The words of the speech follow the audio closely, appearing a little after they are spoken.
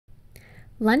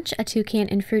Lunch, a Toucan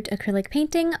and Fruit Acrylic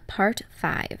Painting, Part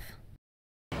 5.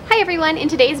 Hi everyone, in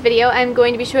today's video I'm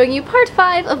going to be showing you part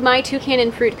 5 of my toucan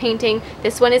and fruit painting.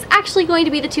 This one is actually going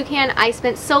to be the toucan. I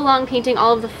spent so long painting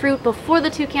all of the fruit before the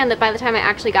toucan that by the time I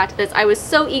actually got to this I was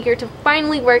so eager to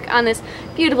finally work on this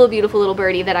beautiful little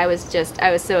birdie that I was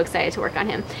so excited to work on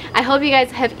him. I hope you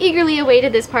guys have eagerly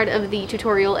awaited this part of the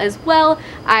tutorial as well.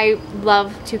 I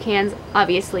love toucans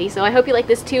obviously, so I hope you like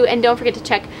this too, and don't forget to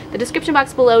check the description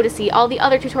box below to see all the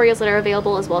other tutorials that are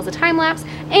available as well as a time lapse,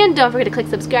 and don't forget to click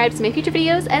subscribe to my future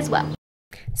videos as well.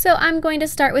 So I'm going to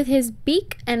start with his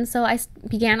beak, and so I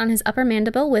began on his upper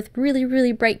mandible with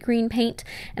really bright green paint,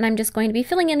 and I'm just going to be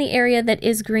filling in the area that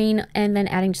is green and then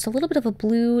adding just a little bit of a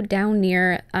blue down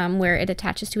near where it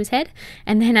attaches to his head.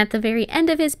 And then at the very end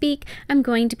of his beak, I'm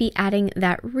going to be adding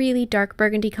that really dark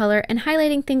burgundy color and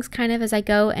highlighting things kind of as I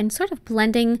go and sort of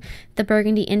blending the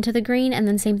burgundy into the green, and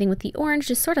then same thing with the orange,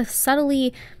 just sort of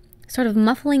subtly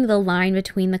muffling the line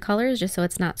between the colors just so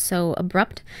it's not so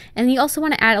abrupt. And you also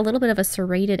want to add a little bit of a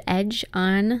serrated edge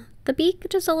on the beak,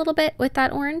 just a little bit with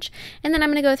that orange. And then I'm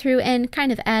going to go through and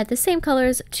kind of add the same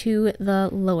colors to the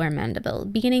lower mandible,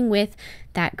 beginning with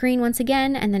that green once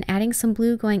again, and then adding some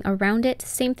blue going around it.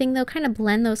 Same thing though, kind of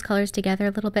blend those colors together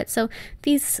a little bit so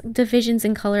these divisions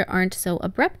in color aren't so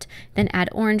abrupt. Then add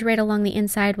orange right along the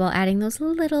inside while adding those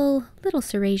little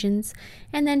serrations,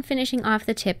 and then finishing off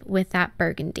the tip with that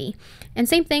burgundy. And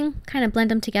same thing, kind of blend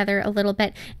them together a little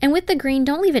bit. And with the green,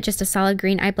 don't leave it just a solid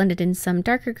green. I blended in some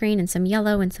darker green and some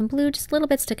yellow and some blue, just little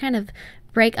bits to kind of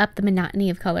break up the monotony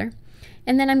of color.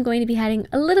 And then I'm going to be adding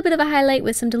a little bit of a highlight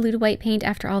with some diluted white paint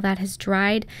after all that has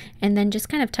dried, and then just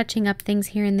kind of touching up things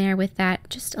here and there with that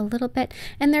just a little bit.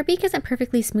 And their beak isn't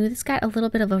perfectly smooth. It's got a little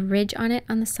bit of a ridge on it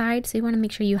on the side, so you want to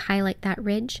make sure you highlight that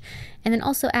ridge. And then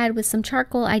also add with some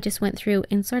charcoal, I just went through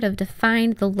and sort of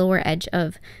defined the lower edge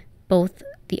of both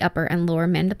the upper and lower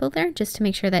mandible there, just to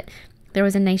make sure that there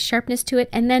was a nice sharpness to it.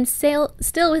 And then still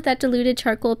with that diluted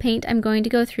charcoal paint, I'm going to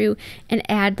go through and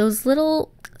add those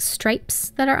little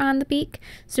stripes that are on the beak.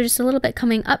 So just a little bit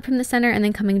coming up from the center and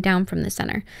then coming down from the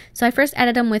center. So I first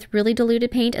added them with really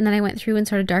diluted paint, and then I went through and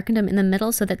sort of darkened them in the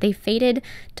middle so that they faded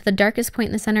to the darkest point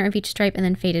in the center of each stripe and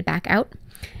then faded back out.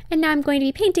 And now I'm going to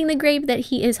be painting the grape that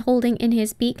he is holding in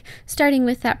his beak, starting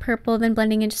with that purple, then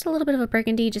blending in just a little bit of a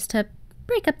burgundy just to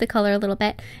break up the color a little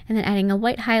bit, and then adding a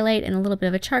white highlight and a little bit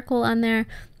of a charcoal on there,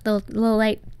 the low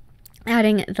light,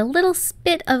 adding the little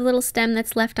bit of little stem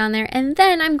that's left on there, and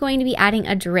then I'm going to be adding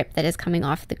a drip that is coming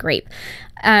off the grape.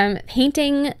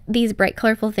 Painting these bright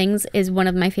colorful things is one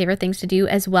of my favorite things to do,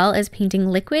 as well as painting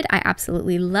liquid. I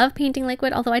absolutely love painting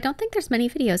liquid, although I don't think there's many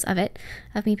videos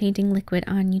of me painting liquid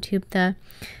on YouTube.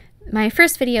 My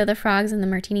first video, the frogs and the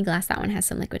martini glass, that one has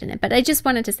some liquid in it. But I just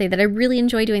wanted to say that I really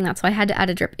enjoy doing that, so I had to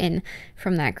add a drip in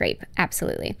from that grape.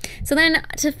 Absolutely. So then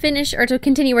to finish, or to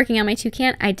continue working on my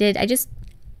toucan, I just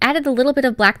added the little bit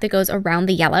of black that goes around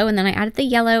the yellow, and then I added the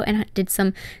yellow and did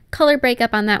some color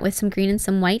breakup on that with some green and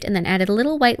some white, and then added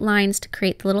little white lines to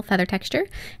create the little feather texture.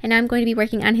 And now I'm going to be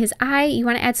working on his eye. You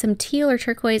want to add some teal or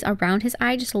turquoise around his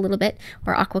eye, just a little bit,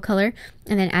 or aqua color,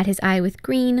 and then add his eye with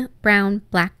green, brown,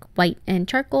 black, white, and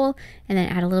charcoal, and then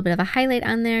add a little bit of a highlight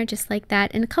on there just like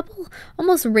that, and a couple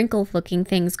almost wrinkle looking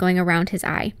things going around his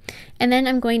eye. And then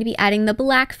I'm going to be adding the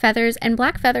black feathers, and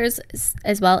black feathers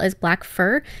as well as black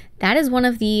fur. That is one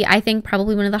of the, I think,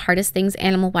 probably one of the hardest things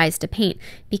animal-wise to paint,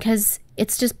 because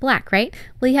it's just black, right?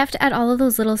 Well, you have to add all of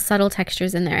those little subtle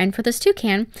textures in there. And for this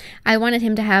toucan, I wanted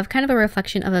him to have kind of a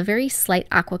reflection of a very slight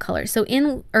aqua color. So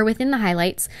within the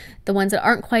highlights, the ones that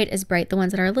aren't quite as bright, the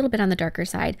ones that are a little bit on the darker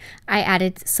side, I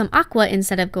added some aqua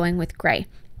instead of going with gray.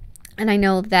 And I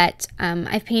know that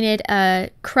I've painted a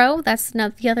crow. That's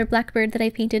not the other blackbird that I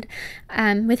painted.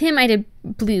 With him, I did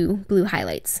blue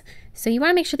highlights. So you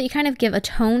want to make sure that you kind of give a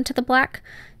tone to the black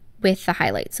with the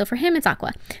highlights. So for him, it's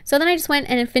aqua. So then I just went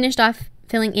and finished off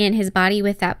filling in his body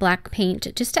with that black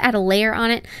paint just to add a layer on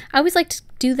it. I always like to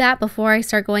do that before I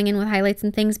start going in with highlights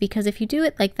and things, because if you do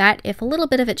it like that, if a little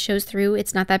bit of it shows through,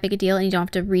 it's not that big a deal, and you don't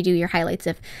have to redo your highlights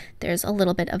if there's a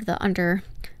little bit of the under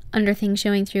thing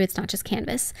showing through. It's not just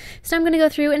canvas. So I'm going to go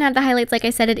through and add the highlights. Like I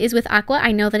said, it is with aqua.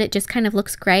 I know that it just kind of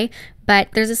looks gray, but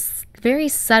there's this very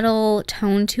subtle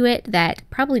tone to it that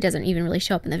probably doesn't even really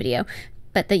show up in the video,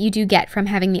 but that you do get from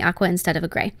having the aqua instead of a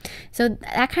gray. So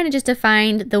that kind of just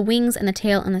defined the wings and the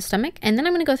tail and the stomach. And then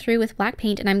I'm going to go through with black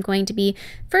paint, and I'm going to be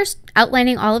first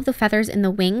outlining all of the feathers in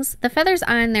the wings. The feathers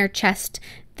on their chest,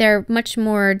 they're much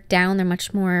more down, they're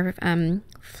much more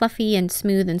fluffy and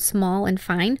smooth and small and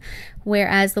fine,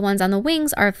 whereas the ones on the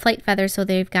wings are flight feathers, so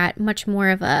they've got much more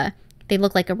of a, they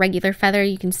look like a regular feather.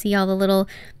 You can see all the little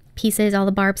pieces, all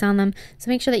the barbs on them. So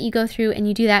make sure that you go through and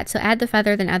you do that. So add the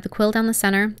feather, then add the quill down the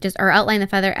center, or outline the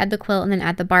feather, add the quill, and then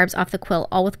add the barbs off the quill,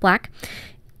 all with black.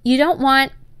 You don't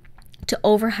want to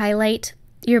over highlight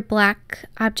your black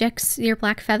objects, your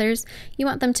black feathers. You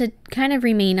want them to kind of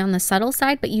remain on the subtle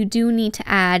side, but you do need to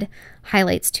add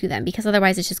highlights to them because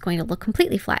otherwise it's just going to look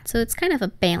completely flat. So it's kind of a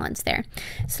balance there.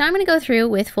 So now I'm going to go through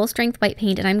with full strength white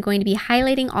paint and I'm going to be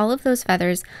highlighting all of those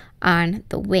feathers on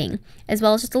the wing, as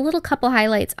well as just a little couple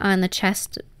highlights on the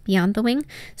chest beyond the wing.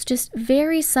 So just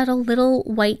very subtle little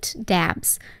white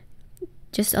dabs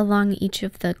just along each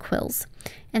of the quills.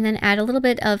 And then add a little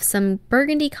bit of some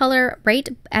burgundy color right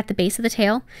at the base of the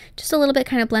tail. Just a little bit,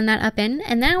 kind of blend that up in.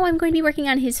 And now I'm going to be working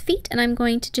on his feet, and I'm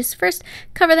going to just first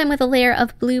cover them with a layer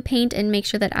of blue paint and make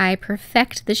sure that I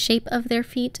perfect the shape of their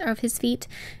feet, of his feet.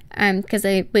 Because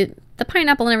with the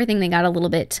pineapple and everything, they got a little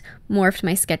bit morphed.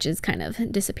 My sketches kind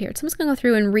of disappeared. So I'm just going to go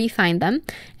through and refine them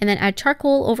and then add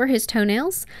charcoal over his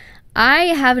toenails. I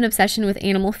have an obsession with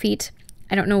animal feet.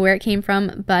 I don't know where it came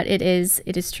from, but it is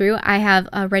true. I have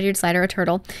a red-eared slider, a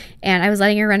turtle, and I was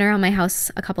letting her run around my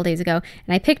house a couple days ago,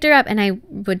 and I picked her up, and I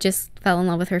just fell in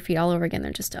love with her feet all over again.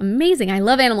 They're just amazing. I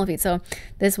love animal feet, so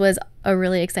this was a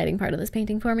really exciting part of this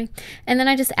painting for me. And then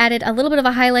I just added a little bit of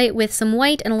a highlight with some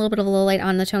white and a little bit of a low light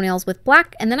on the toenails with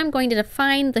black, and then I'm going to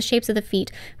define the shapes of the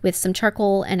feet with some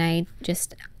charcoal, and I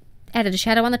just added a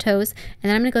shadow on the toes, and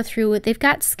then I'm going to go through, they've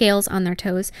got scales on their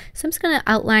toes, so I'm just going to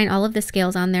outline all of the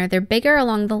scales on there. They're bigger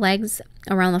along the legs,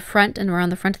 around the front and around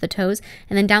the front of the toes,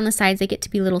 and then down the sides they get to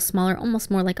be a little smaller, almost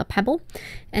more like a pebble.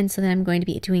 And so then I'm going to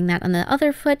be doing that on the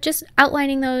other foot, just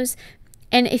outlining those.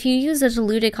 And if you use a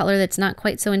diluted color that's not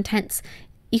quite so intense,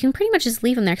 you can pretty much just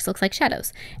leave them there because it looks like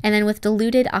shadows. And then with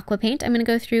diluted aqua paint, I'm going to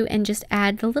go through and just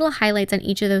add the little highlights on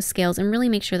each of those scales and really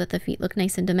make sure that the feet look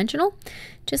nice and dimensional.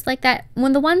 Just like that.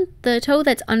 When the toe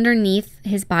that's underneath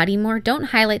his body more, don't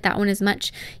highlight that one as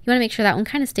much. You want to make sure that one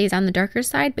kind of stays on the darker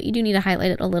side, but you do need to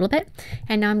highlight it a little bit.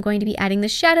 And now I'm going to be adding the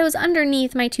shadows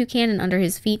underneath my toucan and under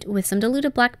his feet with some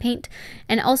diluted black paint.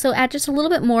 And also add just a little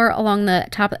bit more along the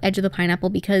top edge of the pineapple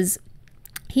because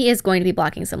he is going to be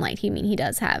blocking some light. He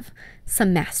does have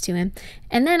some mass to him.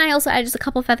 And then I also added just a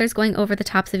couple feathers going over the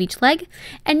tops of each leg.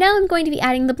 And now I'm going to be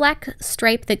adding the black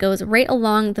stripe that goes right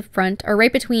along the front, or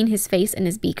right between his face and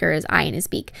his beak, or his eye and his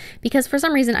beak, because for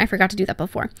some reason I forgot to do that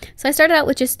before. So I started out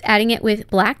with just adding it with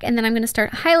black, and then I'm going to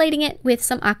start highlighting it with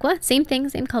some aqua, same thing,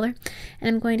 same color. And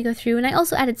I'm going to go through, and I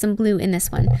also added some blue in this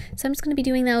one. So I'm just going to be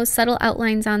doing those subtle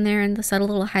outlines on there and the subtle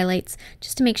little highlights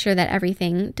just to make sure that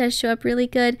everything does show up really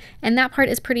good. And that part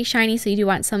is pretty shiny, so you do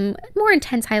want some more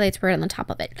intense highlights right on the top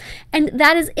of it. And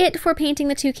that is it for painting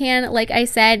the toucan. Like I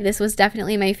said, this was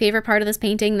definitely my favorite part of this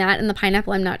painting. That and the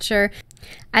pineapple, I'm not sure.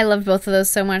 I love both of those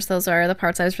so much. Those are the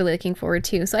parts I was really looking forward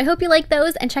to. So I hope you like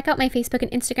those, and check out my Facebook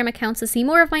and Instagram accounts to see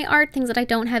more of my art, things that I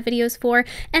don't have videos for,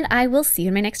 and I will see you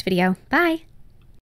in my next video. Bye!